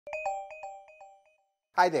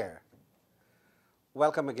Hi there.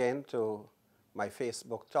 Welcome again to my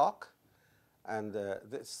Facebook talk. And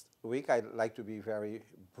this week I'd like to be very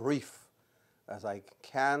brief as I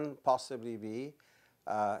can possibly be,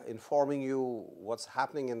 informing you what's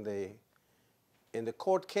happening in the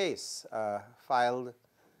court case filed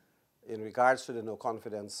in regards to the no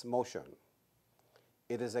confidence motion.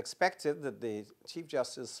 It is expected that the Chief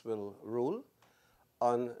Justice will rule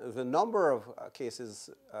on the number of cases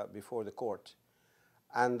before the court.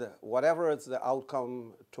 And whatever is the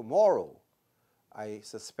outcome tomorrow, I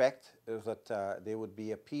suspect that there would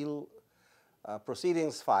be appeal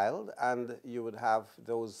proceedings filed, and you would have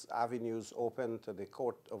those avenues open to the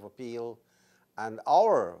Court of Appeal and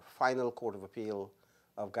our final Court of Appeal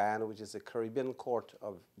of Guyana, which is the Caribbean Court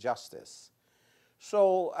of Justice.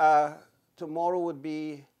 So tomorrow would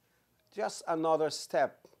be just another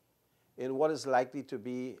step in what is likely to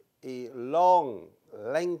be a long,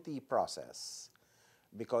 lengthy process.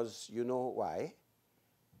 Because you know why.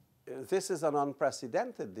 This is an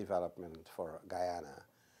unprecedented development for Guyana.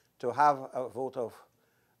 To have a vote of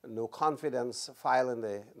no confidence filed in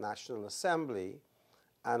the National Assembly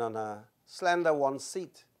and on a slender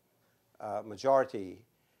one-seat majority,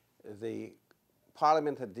 the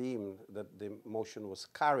Parliament had deemed that the motion was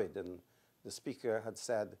carried, and the Speaker had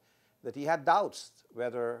said that he had doubts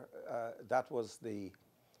whether that was the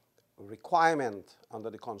requirement under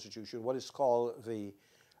the Constitution, what is called the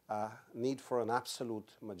need for an absolute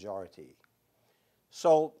majority.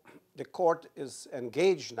 So the court is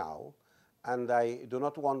engaged now, and I do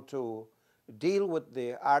not want to deal with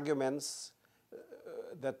the arguments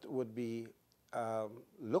that would be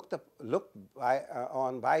looked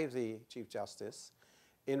on by the Chief Justice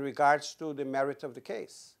in regards to the merit of the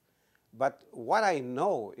case. But what I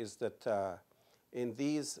know is that in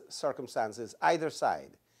these circumstances, either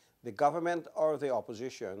side, the government or the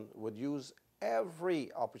opposition, would use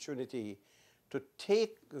every opportunity to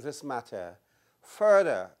take this matter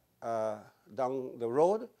further down the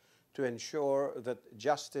road to ensure that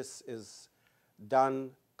justice is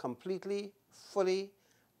done completely, fully,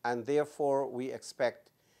 and therefore we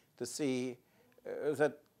expect to see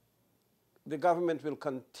that the government will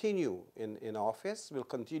continue in office, will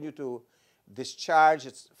continue to discharge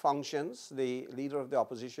its functions. The leader of the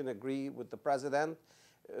opposition agreed with the president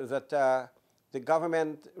that the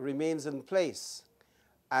government remains in place,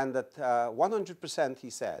 and that 100%, he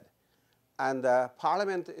said, and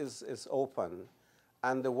Parliament is open,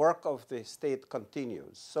 and the work of the state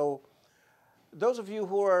continues. So those of you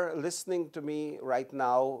who are listening to me right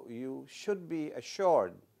now, you should be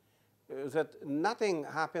assured that nothing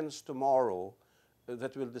happens tomorrow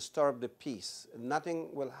that will disturb the peace. Nothing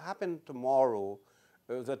will happen tomorrow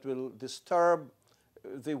that will disturb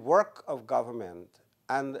the work of government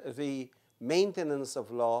and the maintenance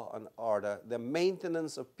of law and order, the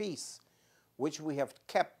maintenance of peace, which we have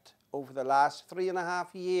kept over the last 3.5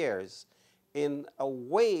 years in a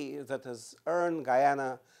way that has earned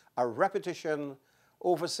Guyana a reputation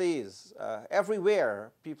overseas.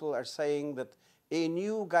 Everywhere, people are saying that a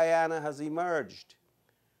new Guyana has emerged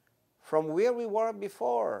from where we were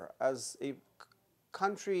before as a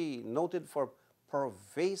country noted for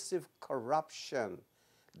pervasive corruption,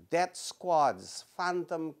 death squads,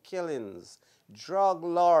 phantom killings, drug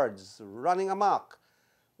lords running amok.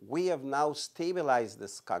 We have now stabilized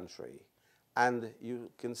this country, and you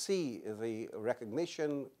can see the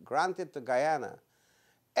recognition granted to Guyana.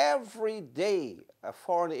 Every day a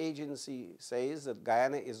foreign agency says that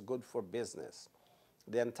Guyana is good for business.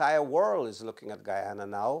 The entire world is looking at Guyana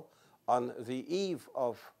now on the eve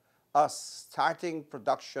of us starting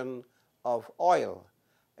production of oil,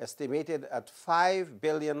 estimated at 5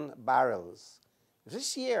 billion barrels.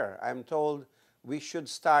 This year, I'm told, we should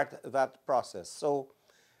start that process. So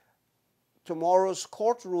tomorrow's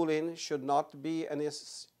court ruling should not be an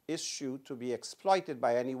issue to be exploited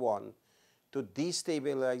by anyone to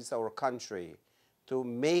destabilize our country, to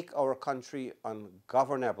make our country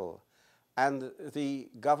ungovernable. And the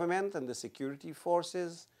government and the security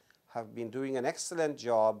forces have been doing an excellent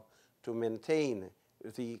job to maintain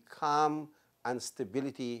the calm and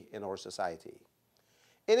stability in our society.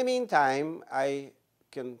 In the meantime, I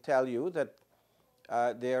can tell you that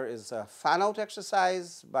there is a fan-out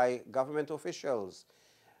exercise by government officials.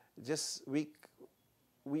 This week,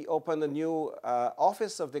 we opened a new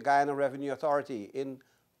office of the Guyana Revenue Authority in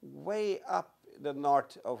way up the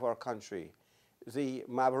north of our country. The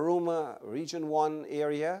Mabaruma Region 1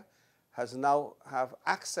 area has now have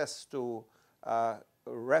access to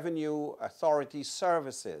revenue authority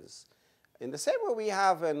services. In the same way we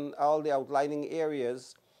have in all the outlying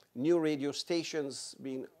areas, new radio stations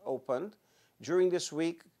being opened. During this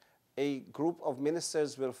week, a group of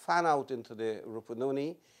ministers will fan out into the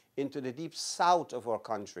Rupununi, into the deep south of our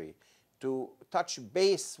country, to touch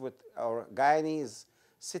base with our Guyanese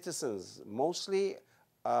citizens, mostly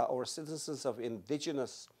our citizens of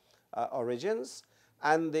indigenous origins,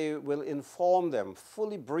 and they will inform them,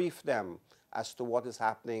 fully brief them as to what is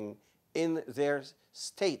happening in their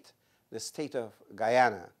state, the state of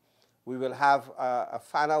Guyana. We will have a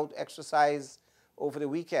fan-out exercise over the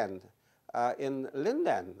weekend in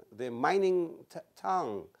Linden, the mining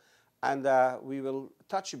town, and we will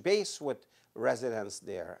touch base with residents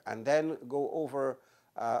there, and then go over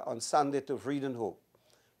on Sunday to Vredenhoek.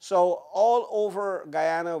 So all over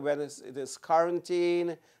Guyana, whether it is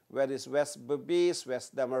Quarantine, whether it's West Berbice,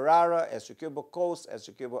 West Demerara, Essequibo Coast,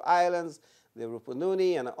 Essequibo Islands, the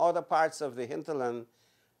Rupununi, and other parts of the hinterland,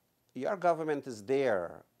 your government is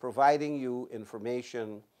there providing you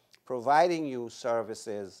information, providing you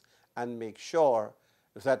services, and make sure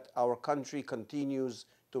that our country continues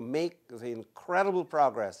to make the incredible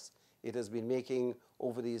progress it has been making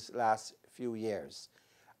over these last few years.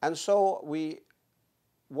 And so we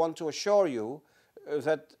want to assure you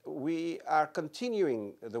that we are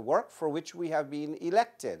continuing the work for which we have been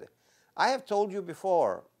elected. I have told you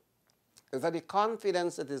before that the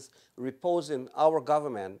confidence that is reposed in our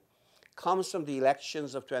government comes from the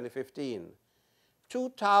elections of 2015.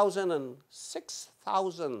 2,000 and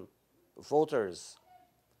 6,000 voters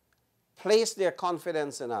placed their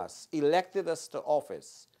confidence in us, elected us to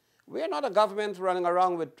office. We are not a government running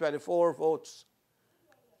around with 24 votes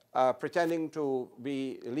pretending to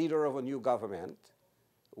be leader of a new government.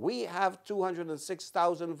 We have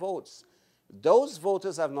 206,000 votes. Those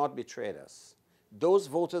voters have not betrayed us. Those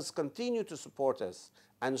voters continue to support us.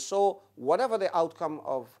 And so whatever the outcome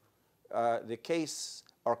of the case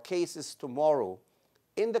or cases tomorrow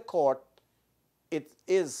in the court, it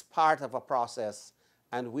is part of a process,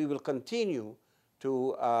 and we will continue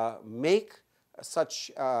to make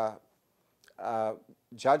such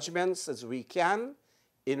judgments as we can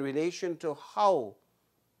in relation to how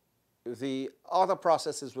the other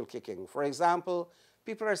processes will kick in. For example,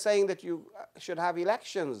 people are saying that you should have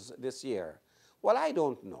elections this year. Well, I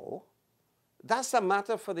don't know. That's a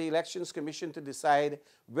matter for the Elections Commission to decide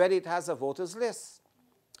whether it has a voters list,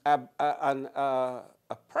 a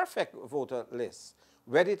perfect voter list,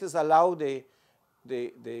 whether it is allowed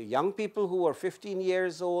the young people who were 15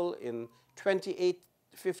 years old in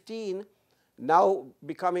 2015 now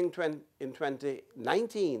becoming in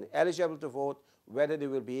 2019 eligible to vote, whether they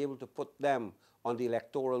will be able to put them on the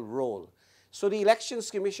electoral roll. So the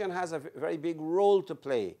Elections Commission has a very big role to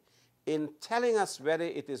play in telling us whether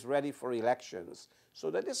it is ready for elections.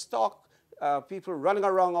 So that this talk, people running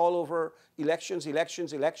around all over, elections,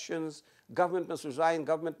 elections, elections, government must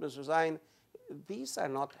resign, these are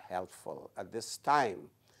not helpful at this time.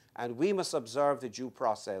 And we must observe the due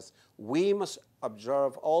process. We must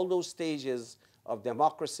observe all those stages of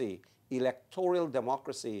democracy, electoral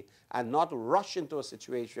democracy, and not rush into a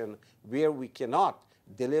situation where we cannot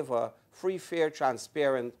deliver free, fair,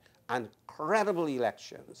 transparent, and credible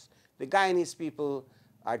elections. The Guyanese people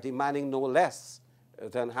are demanding no less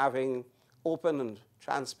than having open and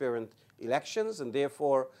transparent elections, and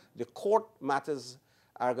therefore the court matters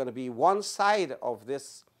are going to be one side of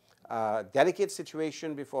this delicate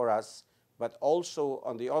situation before us, but also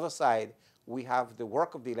on the other side, we have the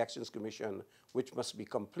work of the Elections Commission, which must be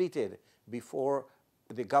completed before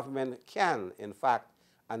the government can, in fact,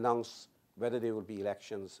 announce whether there will be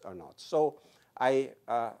elections or not. So I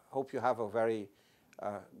hope you have a very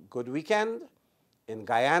good weekend. In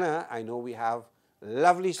Guyana, I know we have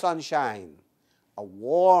lovely sunshine, a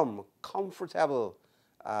warm, comfortable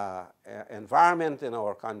environment in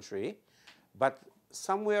our country, but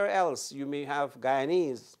somewhere else you may have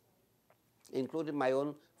Guyanese, including my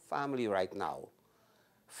own family right now,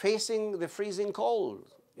 facing the freezing cold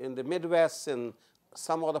in the Midwest and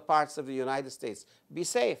some other parts of the United States. Be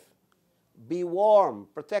safe, be warm,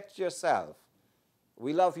 protect yourself.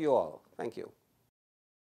 We love you all. Thank you.